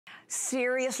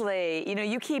Seriously, you know,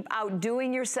 you keep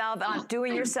outdoing yourself,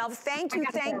 outdoing yourself. Thank you,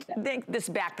 thank this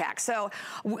backpack. So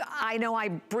I know I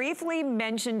briefly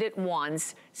mentioned it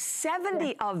once.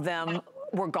 70 of them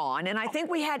were gone, and I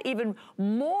think we had even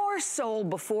more sold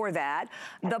before that.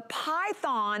 The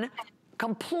Python,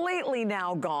 completely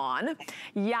now gone.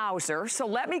 Yowzer. So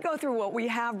let me go through what we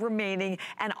have remaining,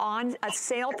 and on a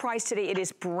sale price today, it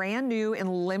is brand new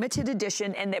and limited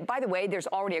edition. And by the way, there's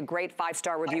already a great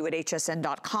 5-star review at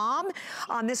hsn.com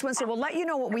on this one. So we'll let you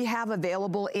know what we have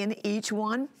available in each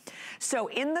one. So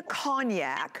in the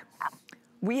cognac,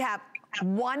 we have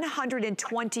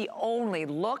 120 only.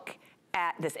 Look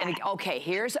at this. And okay,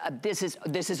 this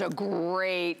is a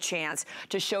great chance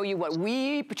to show you what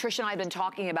Patricia and I have been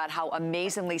talking about, how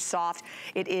amazingly soft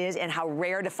it is and how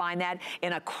rare to find that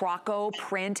in a croco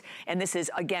print. And this is,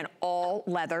 again, all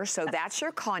leather. So that's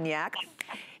your cognac.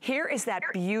 Here is that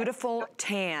beautiful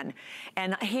tan.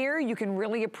 And here you can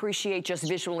really appreciate just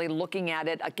visually looking at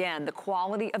it. Again, the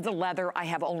quality of the leather. I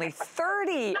have only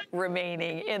 30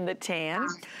 remaining in the tan.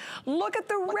 Look at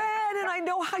the red, and I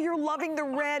know how you're loving the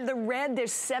red. The red,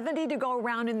 there's 70 to go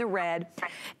around in the red.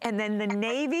 And then the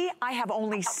navy, I have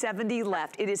only 70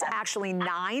 left. It is actually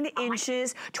 9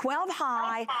 inches, 12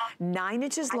 high, 9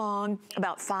 inches long,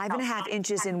 about 5.5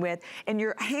 inches in width. And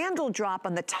your handle drop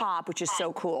on the top, which is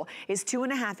so cool, is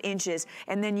 2.5 inches,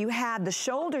 and then you have the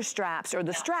shoulder straps or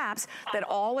the straps that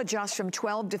all adjust from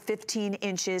 12 to 15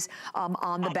 inches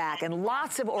on the back, and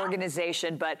lots of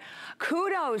organization. But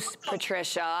kudos,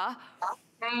 Patricia.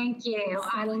 Thank you.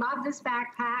 I love this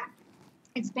backpack.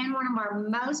 It's been one of our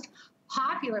most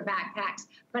popular backpacks,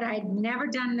 but I'd never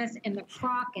done this in the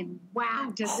croc, and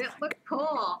wow, does it look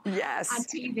cool. Yes. On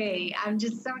TV. I'm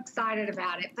just so excited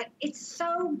about it, but it's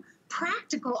so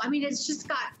practical. I mean, it's just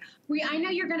got, I know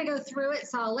you're going to go through it,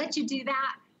 so I'll let you do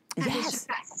that. Yes. It's just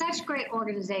got such great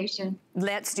organization.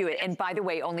 Let's do it. And by the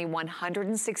way, only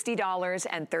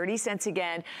 $160.30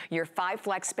 again. Your 5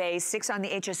 flex space, 6 on the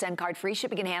HSN card, free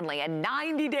shipping and handling, and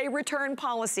 90-day return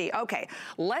policy. Okay,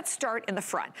 let's start in the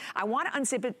front. I want to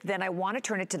unzip it, then I want to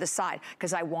turn it to the side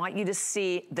because I want you to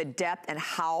see the depth and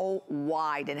how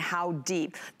wide and how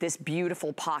deep this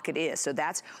beautiful pocket is. So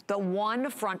that's the one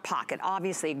front pocket.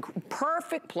 Obviously,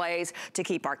 perfect place to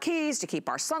keep our keys, to keep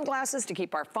our sunglasses, to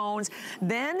keep our phones.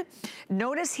 Then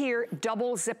notice here,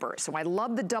 double zipper. So I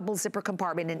love the double zipper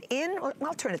compartment. And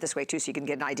I'll turn it this way too so you can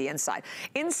get an idea inside.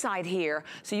 Inside here,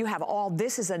 so you have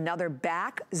this is another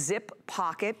back zip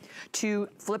pocket to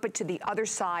flip it to the other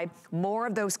side. More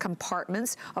of those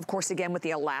compartments, of course, again, with the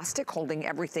elastic holding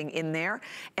everything in there.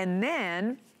 And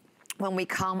then when we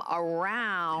come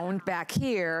around back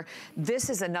here, this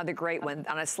is another great one.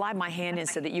 And I slide my hand in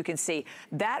so that you can see.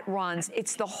 That runs,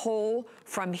 it's the whole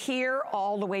from here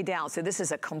all the way down. So this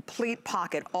is a complete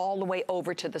pocket all the way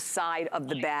over to the side of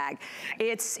the bag.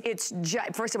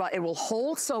 First of all, it will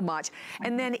hold so much.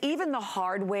 And then even the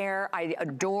hardware, I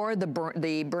adore the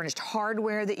burnished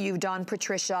hardware that you've done,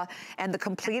 Patricia, and the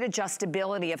complete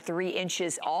adjustability of 3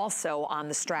 inches also on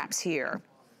the straps here.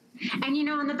 And you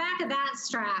know, on the back of that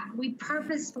strap, we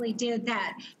purposefully did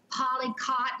that poly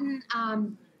cotton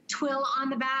twill on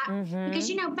the back. Because,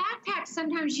 you know, backpacks,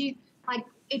 sometimes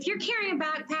if you're carrying a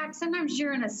backpack, sometimes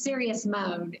you're in a serious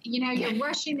mode. You know, you're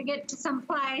rushing to get to some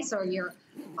place, or you're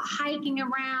hiking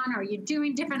around, or you're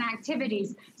doing different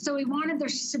activities. So we wanted there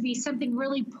to be something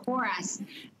really porous,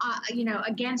 you know,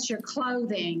 against your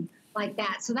clothing like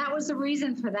that. So that was the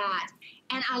reason for that.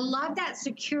 And I love that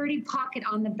security pocket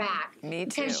on the back. Me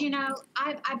too. Because, you know,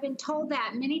 I've been told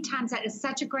that many times that is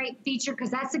such a great feature because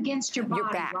that's against your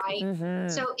body, right?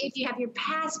 So if you have your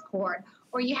passport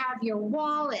or you have your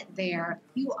wallet there,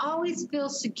 you always feel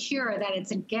secure that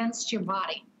it's against your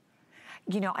body.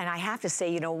 You know, and I have to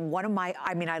say, you know,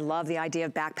 I love the idea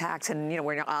of backpacks, and, you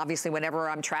know, obviously whenever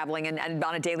I'm traveling and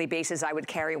on a daily basis, I would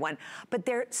carry one, but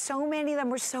so many of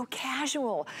them were so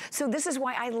casual. So this is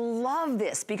why I love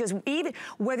this, because even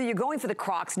whether you're going for the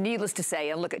Crocs, needless to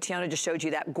say, and look at Tiana just showed you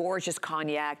that gorgeous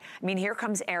cognac. I mean, here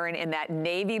comes Erin in that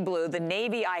navy blue. The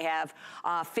navy, I have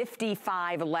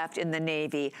 55 left in the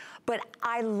navy, but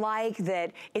I like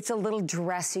that it's a little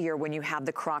dressier when you have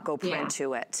the croco print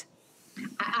to it.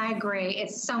 I agree.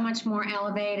 It's so much more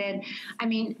elevated. I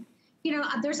mean, you know,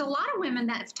 there's a lot of women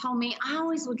that have told me, I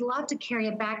always would love to carry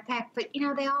a backpack, but, you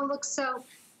know, they all look so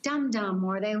dumb-dumb,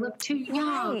 or they look too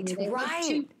young, or they look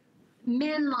too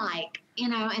men-like, you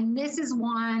know, and this is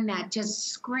one that just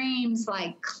screams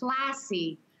like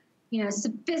classy, you know,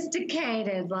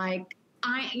 sophisticated, like,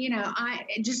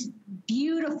 just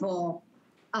beautiful.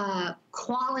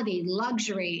 Quality,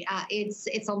 luxury.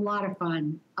 It's a lot of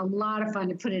fun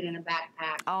to put it in a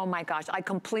backpack. Oh my gosh, I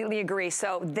completely agree.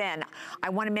 So then I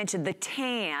want to mention the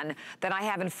tan that I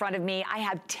have in front of me. I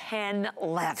have 10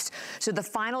 left. So the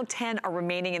final 10 are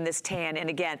remaining in this tan. And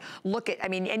again, look at, I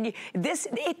mean, and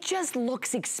it just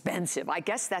looks expensive. I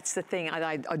guess that's the thing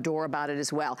I adore about it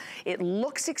as well. It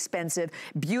looks expensive,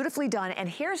 beautifully done. And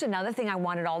here's another thing I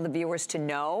wanted all the viewers to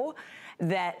know,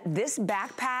 that this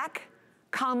backpack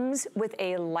comes with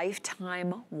a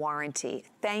lifetime warranty.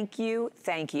 Thank you,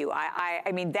 thank you. I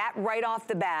mean, that right off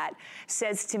the bat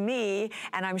says to me,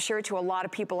 and I'm sure to a lot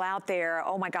of people out there,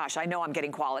 oh my gosh, I know I'm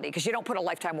getting quality, because you don't put a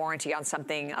lifetime warranty on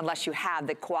something unless you have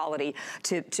the quality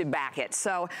to back it.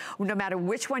 So no matter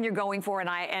which one you're going for,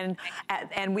 and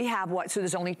we have what, so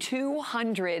there's only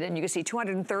 200, and you can see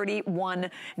 231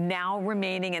 now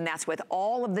remaining, and that's with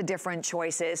all of the different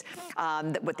choices.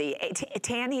 With the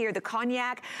tan here, the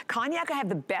cognac I have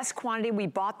the best quantity. We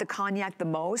bought the cognac the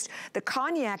most. The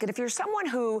cognac, and if you're someone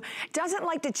who doesn't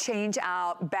like to change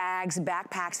out bags,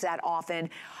 backpacks that often,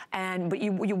 but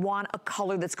you want a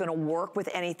color that's gonna work with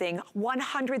anything,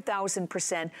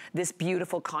 100,000% this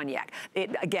beautiful cognac.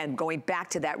 Again, going back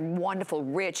to that wonderful,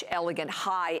 rich, elegant,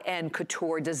 high-end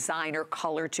couture designer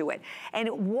color to it.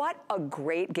 And what a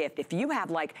great gift. If you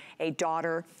have like a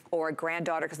daughter or a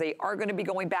granddaughter, because they are gonna be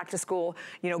going back to school,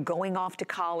 you know, going off to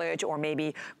college, or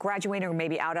maybe graduating, or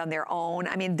maybe out on their own.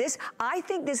 I mean, I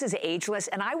think this is ageless,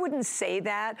 and I wouldn't say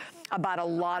that about a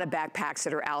lot of backpacks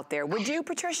that are out there. Would you,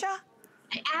 Patricia?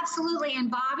 Absolutely.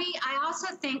 And Bobby, I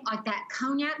also think like that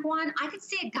cognac one, I could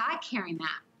see a guy carrying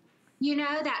that. You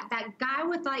know, that guy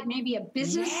with like maybe a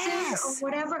business suit or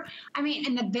whatever. I mean,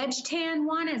 and the veg tan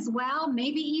one as well,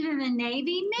 maybe even the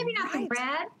navy, maybe not the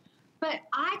red. But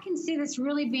I can see this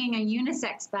really being a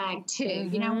unisex bag too.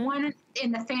 You know, one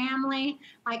in the family,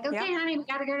 like, okay, honey, we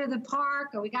got to go to the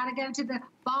park, or we got to go to the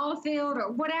ball field, or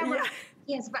whatever.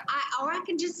 Yes, but I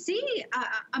can just see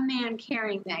a man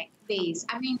carrying these.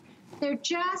 I mean, they're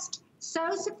just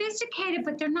so sophisticated,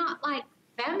 but they're not like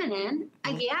feminine.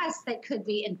 I guess they could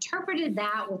be interpreted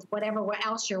that with whatever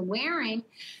else you're wearing.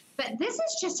 But this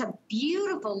is just a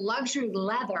beautiful luxury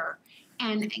leather.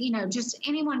 And, you know, just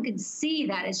anyone could see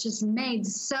that it's just made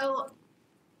so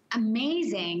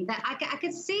amazing that I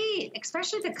could see,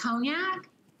 especially the cognac,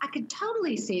 I could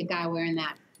totally see a guy wearing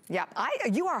that. Yeah,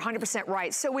 you are 100%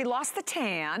 right. So we lost the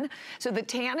tan. So the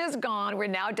tan is gone. We're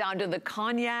now down to the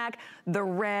cognac, the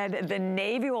red. The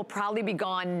navy will probably be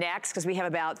gone next, because we have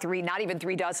about not even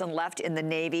 3 dozen left in the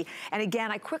navy. And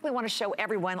again, I quickly want to show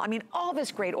everyone, I mean, all this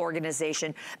great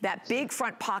organization. That big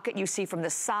front pocket you see from the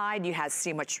side, you have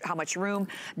see how much room.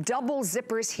 Double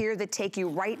zippers here that take you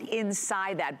right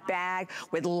inside that bag,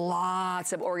 with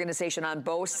lots of organization on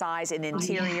both sides and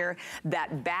interior.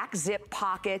 That back zip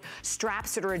pocket,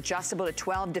 straps that are adjustable to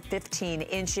 12 to 15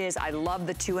 inches. I love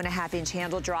the 2.5-inch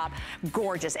handle drop.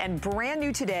 Gorgeous and brand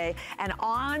new today, and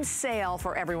on sale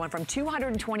for everyone from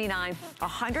 $229,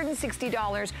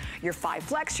 $160. Your 5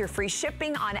 flex, your free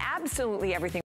shipping on absolutely everything.